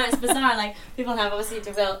 I know, it's bizarre. Like, people have obviously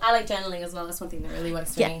developed... I like journaling as well. That's one thing that really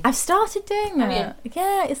works for me. I've started doing that.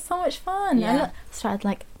 Yeah, it's so much fun. Yeah. I started,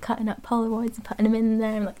 like, cutting up Polaroids and putting them in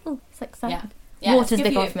there. I'm like, oh, it's exciting. Yeah, Water's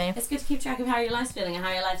big off me. It's good to keep track of how your life's feeling and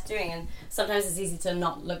how your life's doing. And sometimes it's easy to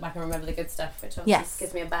not look back and remember the good stuff, which obviously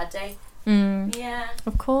gives me a bad day. Yeah.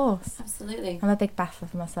 Of course. Absolutely. I'm a big bather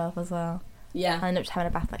for myself as well. Yeah. I end up just having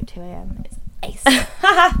a bath like 2 a.m. It's ace.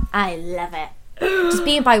 I love it. Just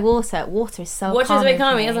being by water. Water is so Water is a bit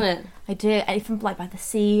calming, isn't it? I do. Anything like by the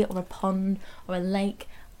sea or a pond or a lake.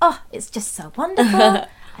 Oh, it's just so wonderful.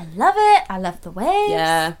 I love it. I love the waves.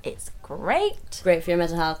 Yeah. It's great. Great for your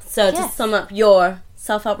mental health. So to sum up your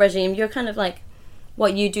self-help regime, you're kind of like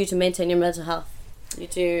what you do to maintain your mental health. You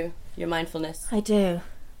do your mindfulness. I do.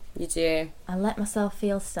 You do. I let myself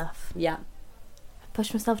feel stuff. Yeah. I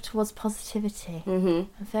push myself towards positivity. I'm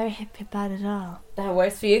very hippie about it all. That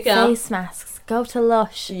works for you, girl. Face masks. Go to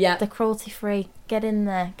Lush. Yeah. They're cruelty-free. Get in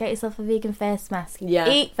there. Get yourself a vegan face mask. Yeah.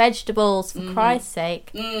 Eat vegetables, for Christ's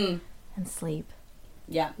sake. And sleep.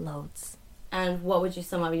 Yeah. Loads. And what would you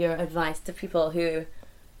sum up your advice to people who,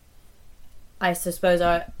 I suppose,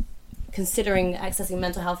 are considering accessing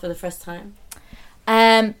mental health for the first time?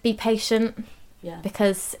 Be patient. Yeah.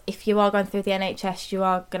 Because if you are going through the NHS, you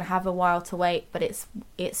are going to have a while to wait, but it's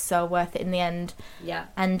so worth it in the end. Yeah.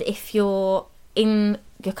 And if you're in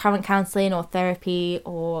your current counselling or therapy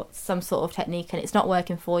or some sort of technique and it's not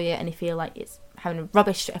working for you and you feel like it's having a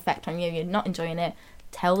rubbish effect on you, you're not enjoying it,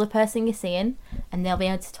 tell the person you're seeing and they'll be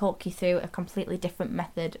able to talk you through a completely different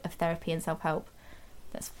method of therapy and self-help.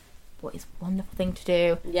 That's what is a wonderful thing to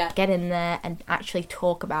do. Yeah. Get in there and actually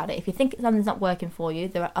talk about it. If you think something's not working for you,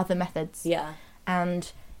 there are other methods. Yeah.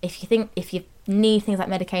 And if you need things like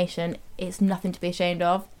medication, it's nothing to be ashamed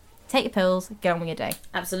of. Take your pills, get on with your day.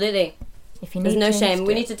 Absolutely. If you need There's no shame.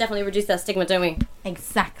 We need to definitely reduce that stigma, don't we?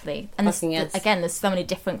 Exactly. And again, there's so many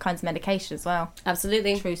different kinds of medication as well.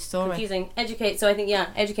 Absolutely. True story. Confusing. Educate. So I think,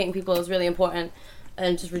 educating people is really important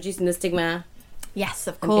and just reducing the stigma. Yes,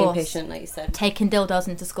 of and course. being patient, like you said. Taking dildos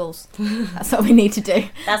into schools. That's what we need to do.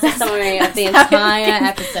 That's the summary of the entire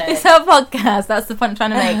episode. It's our podcast. That's the point I'm trying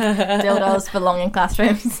to make. Dildos belong in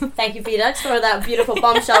classrooms. Thank you, Felix, for that beautiful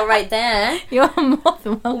bombshell right there. You're more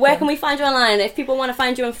than welcome. Where can we find you online? If people want to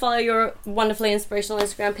find you and follow your wonderfully inspirational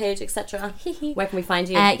Instagram page, etc., where can we find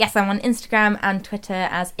you? Yes, I'm on Instagram and Twitter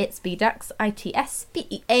as It's Beadux,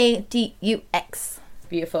 ITSBEADUX.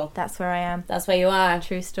 Beautiful. That's where I am. That's where you are.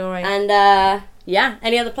 True story. And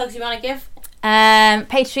any other plugs you want to give?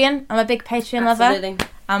 Patreon. I'm a big Patreon Absolutely.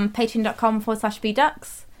 lover.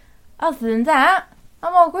 Patreon.com/Beadux. Other than that,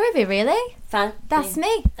 I'm all groovy, really. That's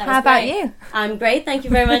me. How about you? I'm great. Thank you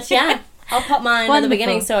very much. Yeah. I'll pop mine at the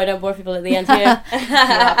beginning so I don't bore people at the end here. You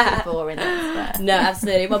are pretty boring. No,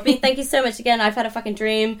 absolutely. Well, B, thank you so much again. I've had a fucking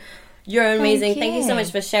dream. You're amazing. Thank you so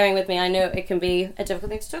much for sharing with me. I know it can be a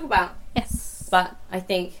difficult thing to talk about. Yes. But I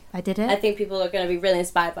think I did it. I think people are going to be really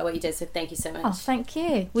inspired by what you did, so thank you so much. Oh, thank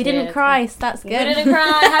you. We didn't cry, so that's good. We didn't cry.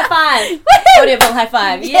 High five. Audible high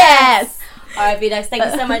five. Yes. All right, B-Ducks, thank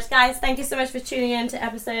you so much, guys. Thank you so much for tuning in to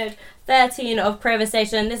episode 13 of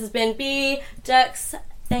Conversation. This has been B-Ducks.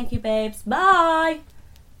 Thank you, babes. Bye.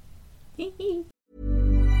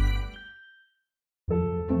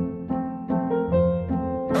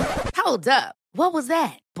 Hold up. What was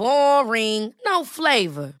that? Boring. No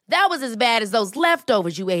flavor. That was as bad as those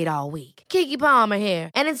leftovers you ate all week. Keke Palmer here,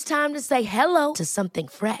 and it's time to say hello to something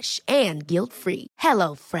fresh and guilt-free.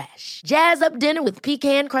 Hello Fresh. Jazz up dinner with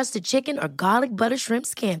pecan-crusted chicken or garlic butter shrimp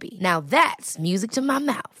scampi. Now that's music to my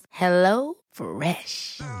mouth. Hello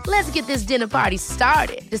Fresh. Let's get this dinner party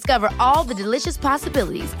started. Discover all the delicious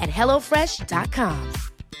possibilities at HelloFresh.com.